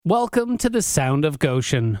Welcome to the Sound of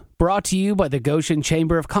Goshen, brought to you by the Goshen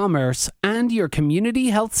Chamber of Commerce and your community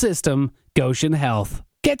health system, Goshen Health.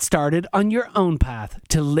 Get started on your own path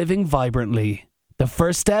to living vibrantly. The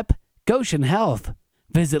first step, Goshen Health.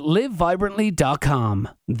 Visit livevibrantly.com.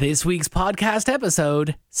 This week's podcast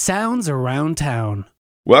episode, Sounds Around Town.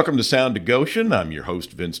 Welcome to Sound of Goshen. I'm your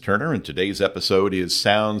host, Vince Turner, and today's episode is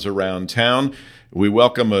Sounds Around Town. We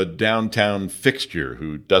welcome a downtown fixture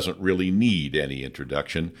who doesn't really need any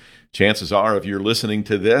introduction. Chances are, if you're listening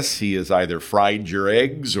to this, he has either fried your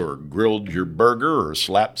eggs or grilled your burger or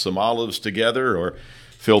slapped some olives together or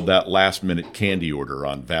filled that last-minute candy order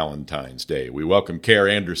on Valentine's Day. We welcome Care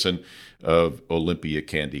Anderson of Olympia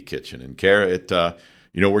Candy Kitchen. And Care,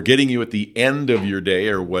 we're getting you at the end of your day,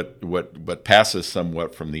 or what passes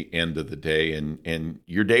somewhat from the end of the day, and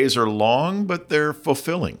your days are long, but they're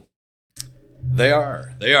fulfilling. They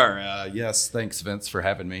are. Yes, thanks, Vince, for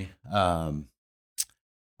having me.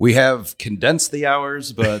 We have condensed the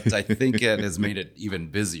hours, but I think it has made it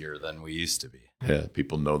even busier than we used to be. Yeah,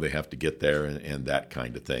 people know they have to get there and that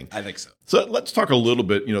kind of thing. I think so. So let's talk a little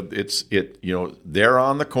bit. They're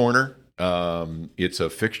on the corner. It's a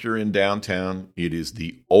fixture in downtown. It is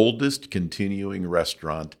the oldest continuing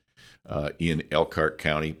restaurant in Elkhart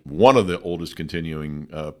County, one of the oldest continuing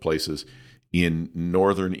places in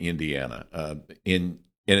northern Indiana. And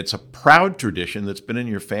it's a proud tradition that's been in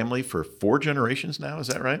your family for 4 generations now. Is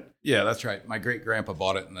that right? Yeah, that's right. My great-grandpa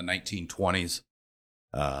bought it in the 1920s.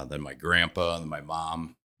 Then my grandpa and my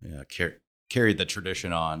mom carried the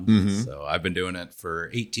tradition on. Mm-hmm. So I've been doing it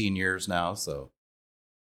for 18 years now. So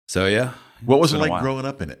yeah. What was it like growing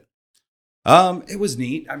up in it? It was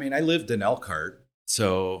neat. I mean, I lived in Elkhart,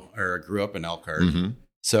 or I grew up in Elkhart. Mm-hmm.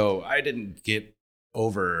 So I didn't get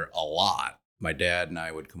over a lot. My dad and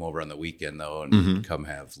I would come over on the weekend, though, and come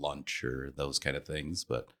have lunch or those kind of things.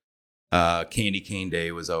 But Candy Cane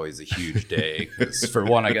Day was always a huge day because, for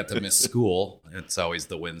one, I got to miss school. It's always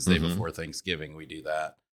the Wednesday before Thanksgiving we do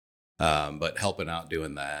that. But helping out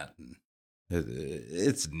doing that,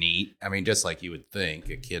 it's neat. I mean, just like you would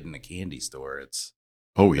think, a kid in a candy store, it's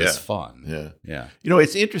fun. Yeah.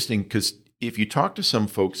 It's interesting because if you talk to some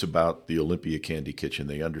folks about the Olympia Candy Kitchen,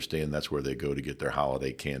 they understand that's where they go to get their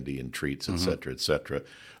holiday candy and treats, et cetera, et cetera.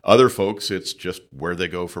 Other folks, it's just where they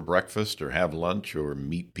go for breakfast or have lunch or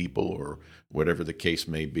meet people or whatever the case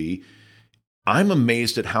may be. I'm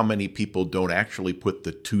amazed at how many people don't actually put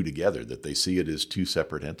the two together, that they see it as 2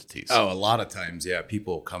 separate entities. Oh, a lot of times, yeah.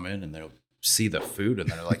 People come in and they'll see the food and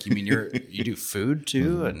they're like, you mean you do food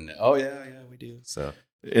too? And oh, yeah, we do. So.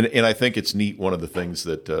 And I think it's neat. One of the things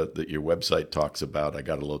that your website talks about, I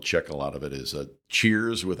got a little chuckle out of it, is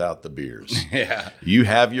cheers without the beers. Yeah. You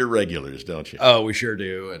have your regulars, don't you? Oh, we sure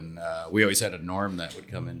do. And we always had a Norm that would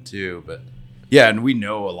come in too. But yeah, and we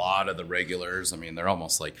know a lot of the regulars. I mean, they're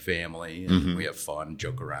almost like family. And we have fun,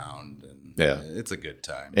 joke around. And it's a good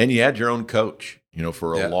time. And you had your own coach,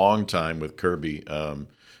 for a long time with Kirby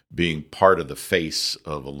being part of the face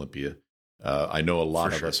of Olympia. I know a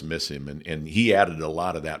lot of us miss him, and he added a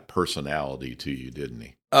lot of that personality to you, didn't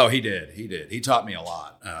he? Oh, he did. He taught me a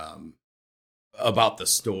lot about the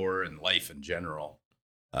store and life in general.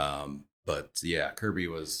 But yeah, Kirby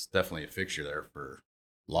was definitely a fixture there for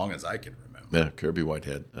long as I can remember. Yeah, Kirby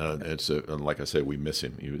Whitehead. Like I said, we miss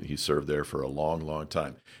him. He served there for a long, long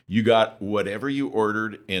time. You got whatever you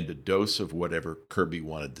ordered and a dose of whatever Kirby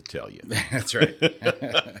wanted to tell you. That's right.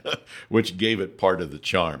 Which gave it part of the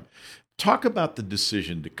charm. Talk about the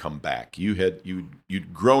decision to come back.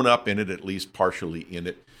 You'd grown up in it, at least partially in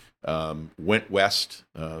it. Went west,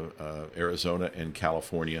 Arizona and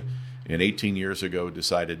California, and 18 years ago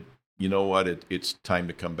decided, you know what, it's time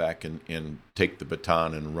to come back and take the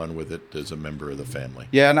baton and run with it as a member of the family.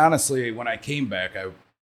 Yeah, and honestly, when I came back, I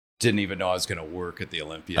didn't even know I was going to work at the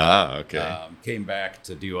Olympia. Okay. Came back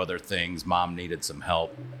to do other things. Mom needed some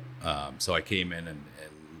help, so I came in and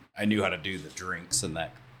I knew how to do the drinks and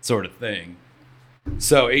that sort of thing.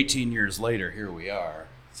 So 18 years later, here we are.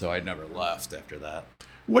 So I never left after that.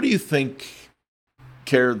 What do you think,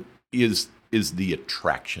 Care, is the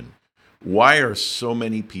attraction? Why are so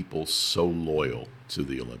many people so loyal to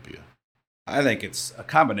the Olympia? I think it's a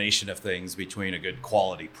combination of things between a good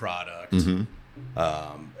quality product,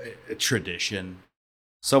 a tradition.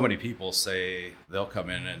 So many people say they'll come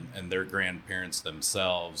in and their grandparents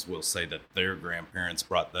themselves will say that their grandparents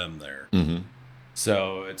brought them there.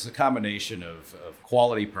 So it's a combination of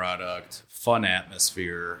quality product, fun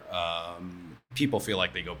atmosphere. People feel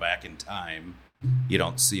like they go back in time. You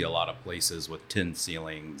don't see a lot of places with tin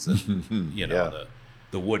ceilings and,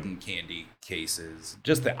 the wooden candy cases.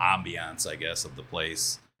 Just the ambiance, I guess, of the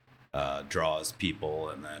place. draws people,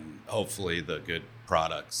 and then hopefully the good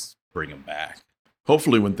products bring them back.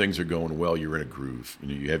 Hopefully, when things are going well, you're in a groove.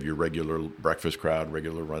 You have your regular breakfast crowd,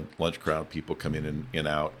 regular lunch crowd, people come in and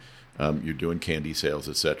out. You're doing candy sales,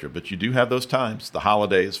 etc. But you do have those times, the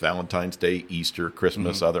holidays, Valentine's Day, Easter,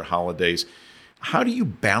 Christmas, other holidays. How do you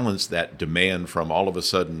balance that demand from all of a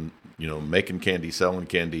sudden, making candy, selling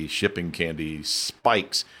candy, shipping candy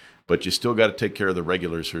spikes, but you still got to take care of the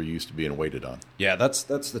regulars who are used to being waited on? Yeah, that's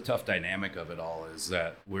the tough dynamic of it all, is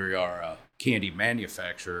that we are a candy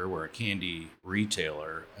manufacturer, we're a candy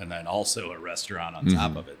retailer, and then also a restaurant on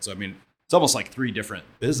top of it. So, I mean, it's almost like 3 different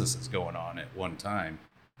businesses going on at one time.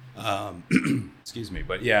 Excuse me.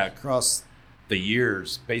 But yeah, across the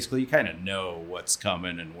years, basically you kind of know what's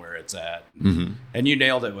coming and where it's at. And you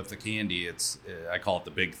nailed it with the candy. I call it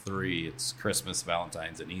the big 3. It's Christmas,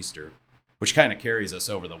 Valentine's, and Easter, which kind of carries us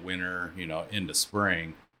over the winter, into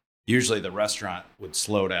spring. Usually the restaurant would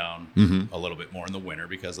slow down a little bit more in the winter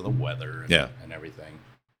because of the weather and everything.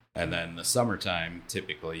 And then the summertime,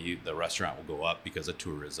 typically the restaurant will go up because of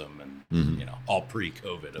tourism and, all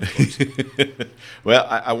pre-COVID, of course. Well,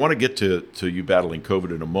 I want to get to you battling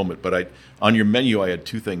COVID in a moment, but on your menu, I had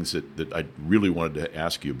 2 things that I really wanted to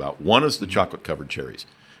ask you about. One is the chocolate-covered cherries,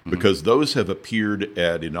 because those have appeared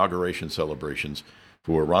at inauguration celebrations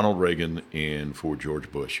for Ronald Reagan and for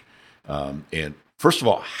George Bush. And first of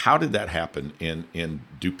all, how did that happen? And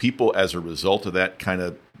do people, as a result of that, kind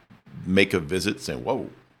of make a visit saying, whoa?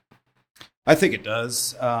 I think it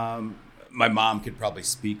does. My mom could probably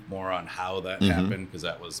speak more on how that happened, because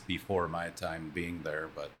that was before my time being there.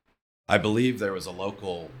 But I believe there was a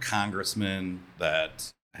local congressman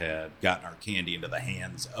that had gotten our candy into the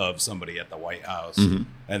hands of somebody at the White House.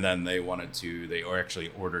 And then they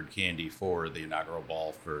actually ordered candy for the inaugural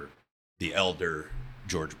ball for the elder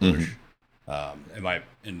George Bush.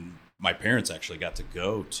 And my parents actually got to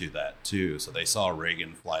go to that too. So they saw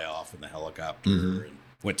Reagan fly off in the helicopter and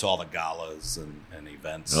went to all the galas and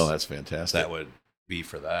events. Oh, that's fantastic. That would be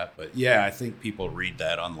for that. But yeah, I think people read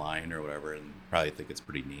that online or whatever and probably think it's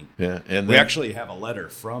pretty neat. Yeah, and we actually have a letter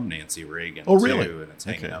from Nancy Reagan. Oh, really? Too, and it's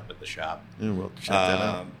hanging up at the shop. Yeah, well, check that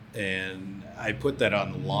out. And I put that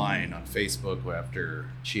online on Facebook after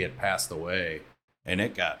she had passed away, and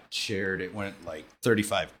it got shared. It went like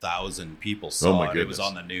 35,000 people saw it. It was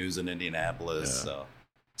on the news in Indianapolis. Yeah.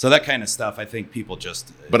 So that kind of stuff, I think people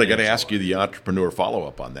just... But I got to ask you the entrepreneur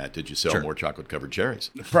follow-up on that. Did you sell more chocolate-covered cherries?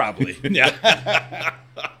 Probably, yeah.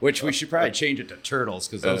 Which we should probably change it to turtles,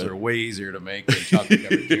 because those are way easier to make than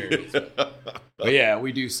chocolate-covered cherries. But yeah,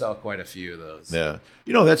 we do sell quite a few of those. Yeah.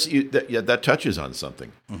 That touches on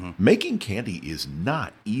something. Making candy is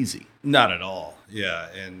not easy. Not at all, yeah.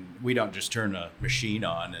 And we don't just turn a machine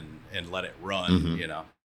on and let it run,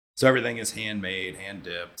 So everything is handmade,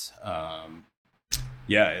 hand-dipped.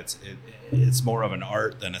 Yeah, it's more of an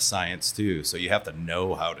art than a science too. So you have to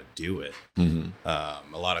know how to do it. A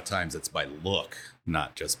lot of times it's by look,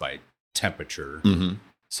 not just by temperature.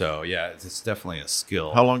 So yeah, it's definitely a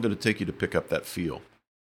skill. How long did it take you to pick up that feel?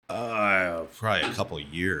 Probably a couple of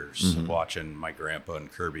years watching my grandpa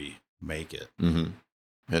and Kirby make it.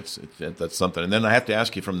 That's something. And then I have to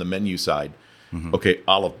ask you from the menu side. Okay,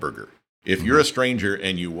 Olive Burger. If you're a stranger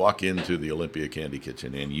and you walk into the Olympia Candy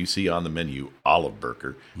Kitchen and you see on the menu Olive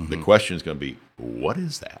Burger, the question is going to be, what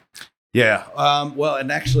is that? Yeah. Well,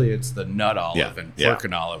 and actually it's the nut olive and pork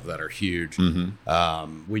and olive that are huge.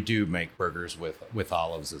 We do make burgers with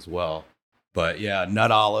olives as well. But yeah,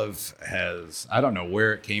 nut olive I don't know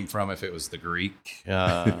where it came from, if it was the Greek,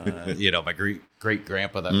 my great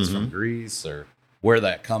grandpa that was from Greece, or where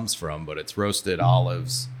that comes from, but it's roasted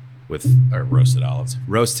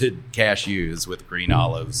cashews with green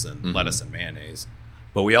olives and lettuce and mayonnaise.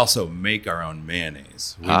 But we also make our own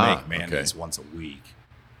mayonnaise. We make mayonnaise once a week.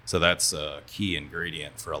 So that's a key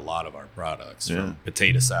ingredient for a lot of our products, from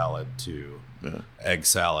potato salad to egg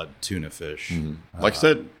salad, tuna fish. Like I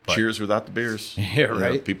said, cheers without the beers. Yeah,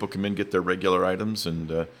 right. People come in, get their regular items,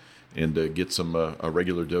 and get some a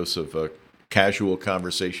regular dose of casual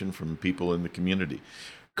conversation from people in the community.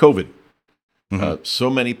 COVID. So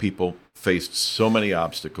many people faced so many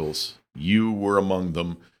obstacles. You were among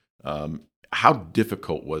them. How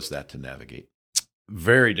difficult was that to navigate?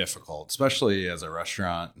 Very difficult, especially as a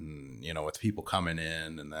restaurant and, with people coming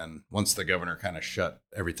in. And then once the governor kind of shut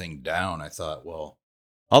everything down, I thought, well,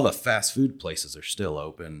 all the fast food places are still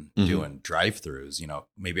open doing drive-throughs.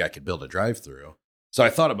 Maybe I could build a drive-through. So I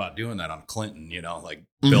thought about doing that on Clinton,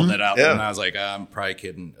 building it out. Yeah. And I was like, I'm probably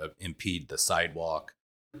couldn't impede the sidewalk.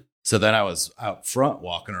 So then I was out front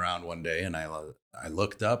walking around one day, and I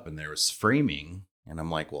looked up, and there was framing And I'm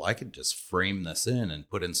like, well, I could just frame this in and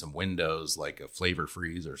put in some windows like a Flavor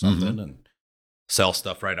Freeze or something and sell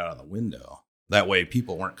stuff right out of the window. That way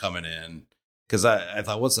people weren't coming in. Because I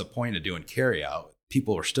thought, what's the point of doing carry out?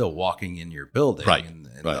 People were still walking in your building. Right. And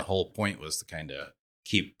the whole point was to kind of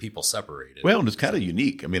keep people separated. Well, and it's kind of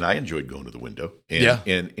unique. I mean, I enjoyed going to the window,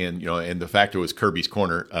 and and the fact it was Kirby's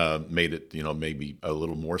Corner made it maybe a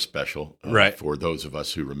little more special, right, for those of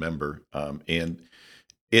us who remember. And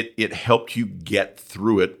it helped you get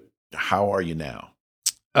through it. How are you now?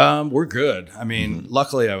 We're good. I mean,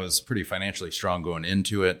 luckily, I was pretty financially strong going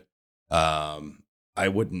into it. I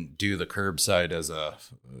wouldn't do the curbside as a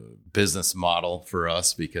business model for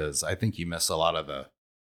us because I think you miss a lot of the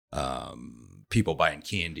people buying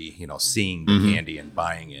candy, seeing the candy and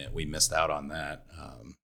buying it. We missed out on that.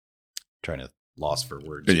 Trying to lost for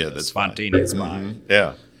words. Yeah, that's spontaneous buying.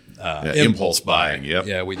 Yeah. Impulse buying. Yep.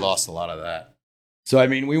 Yeah, we lost a lot of that. So, I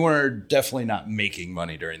mean, we were definitely not making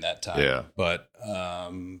money during that time. Yeah. But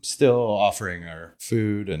still offering our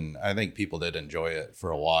food, and I think people did enjoy it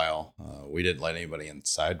for a while. We didn't let anybody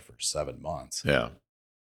inside for 7 months. Yeah.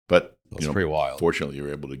 But it was pretty wild. Fortunately, you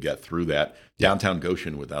were able to get through that. Downtown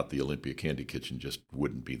Goshen without the Olympia Candy Kitchen just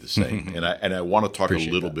wouldn't be the same. And I want to talk a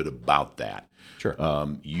little bit about that. Sure.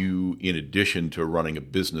 You, in addition to running a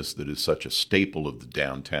business that is such a staple of the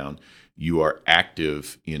downtown, you are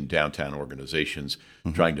active in downtown organizations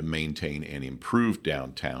trying to maintain and improve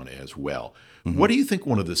downtown as well. What do you think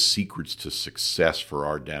one of the secrets to success for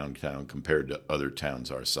our downtown compared to other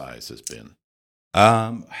towns our size has been?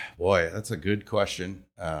 Boy, that's a good question.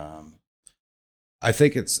 I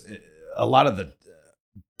think it's a lot of the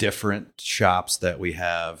different shops that we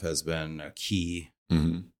have has been a key,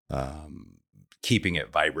 keeping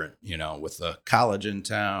it vibrant, with the college in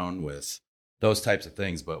town, with those types of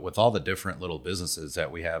things. But with all the different little businesses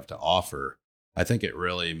that we have to offer, I think it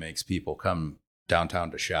really makes people come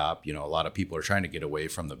downtown to shop. A lot of people are trying to get away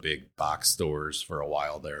from the big box stores for a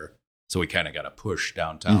while there. So we kind of got to push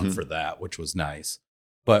downtown for that, which was nice.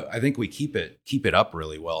 But I think we keep it up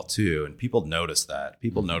really well too, and people notice that.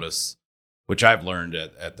 People notice, which I've learned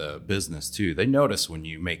at the business too. They notice when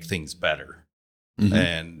you make things better,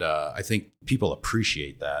 and I think people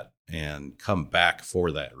appreciate that and come back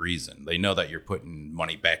for that reason. They know that you're putting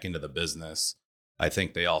money back into the business. I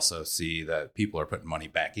think they also see that people are putting money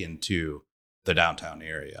back into the downtown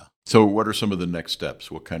area. So, what are some of the next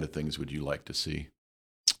steps? What kind of things would you like to see?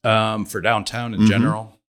 For downtown in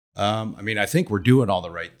general, I mean, I think we're doing all the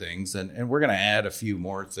right things, and we're going to add a few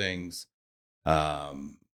more things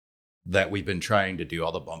that we've been trying to do,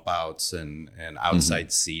 all the bump outs and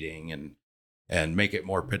outside seating and make it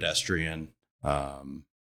more pedestrian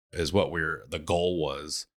is what the goal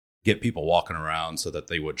was. Get people walking around so that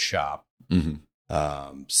they would shop.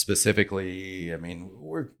 Specifically, I mean,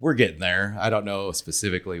 we're getting there. I don't know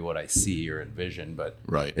specifically what I see or envision, but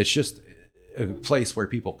it's just a place where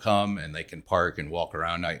people come and they can park and walk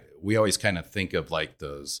around. We always kind of think of like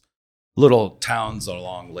those little towns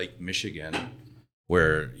along Lake Michigan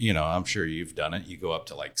where, I'm sure you've done it. You go up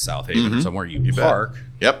to like South Haven, somewhere you park.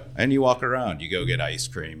 Yep. And you walk around. You go get ice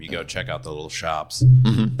cream. You go check out the little shops.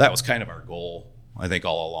 That was kind of our goal, I think,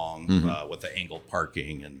 all along with the angled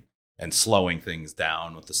parking and slowing things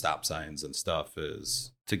down with the stop signs and stuff,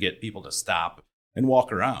 is to get people to stop and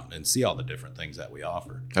walk around and see all the different things that we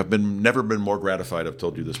offer. I've never been more gratified. I've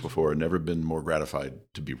told you this before. I've never been more gratified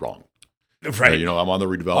to be wrong. Right. I'm on the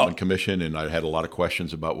redevelopment commission, and I had a lot of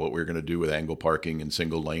questions about what we were going to do with angle parking and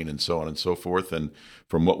single lane and so on and so forth. And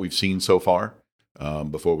from what we've seen so far,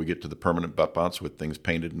 before we get to the permanent bump outs with things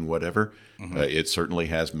painted and whatever, it certainly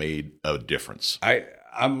has made a difference. I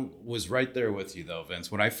was right there with you, though,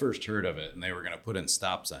 Vince. When I first heard of it and they were going to put in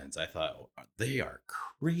stop signs, I thought, they are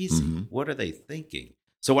crazy. What are they thinking?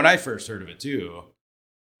 So when I first heard of it, too,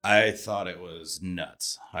 I thought it was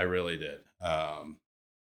nuts. I really did.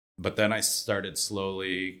 But then I started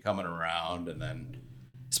slowly coming around, and then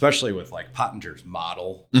especially with like Pottinger's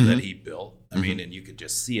model that he built, I mean, and you could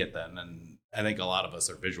just see it then. And I think a lot of us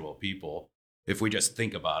are visual people. If we just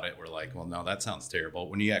think about it, we're like, well, no, that sounds terrible.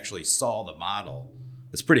 When you actually saw the model,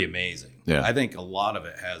 it's pretty amazing. Yeah. I think a lot of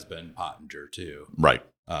it has been Pottinger too. Right.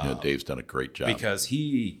 Dave's done a great job. Because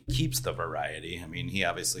he keeps the variety. I mean, he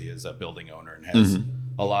obviously is a building owner and has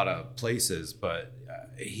a lot of places, but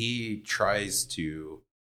he tries to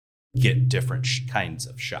get different kinds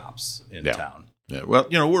of shops in town. Yeah. Well,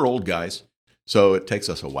 we're old guys, so it takes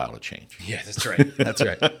us a while to change. Yeah, that's right. That's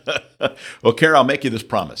right. Well, Kara, I'll make you this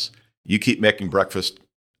promise. You keep making breakfast,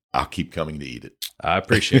 I'll keep coming to eat it. I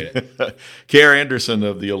appreciate it. Kara Anderson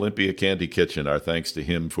of the Olympia Candy Kitchen, our thanks to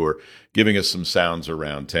him for giving us some sounds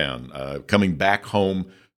around town. Coming back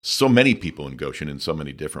home so many people in Goshen in so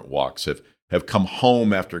many different walks have come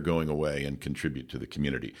home after going away and contribute to the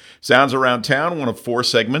community. Sounds Around Town, one of 4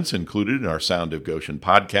 segments included in our Sound of Goshen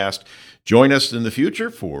podcast. Join us in the future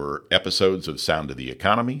for episodes of Sound of the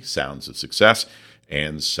Economy, Sounds of Success,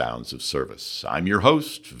 and Sounds of Service. I'm your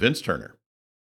host, Vince Turner.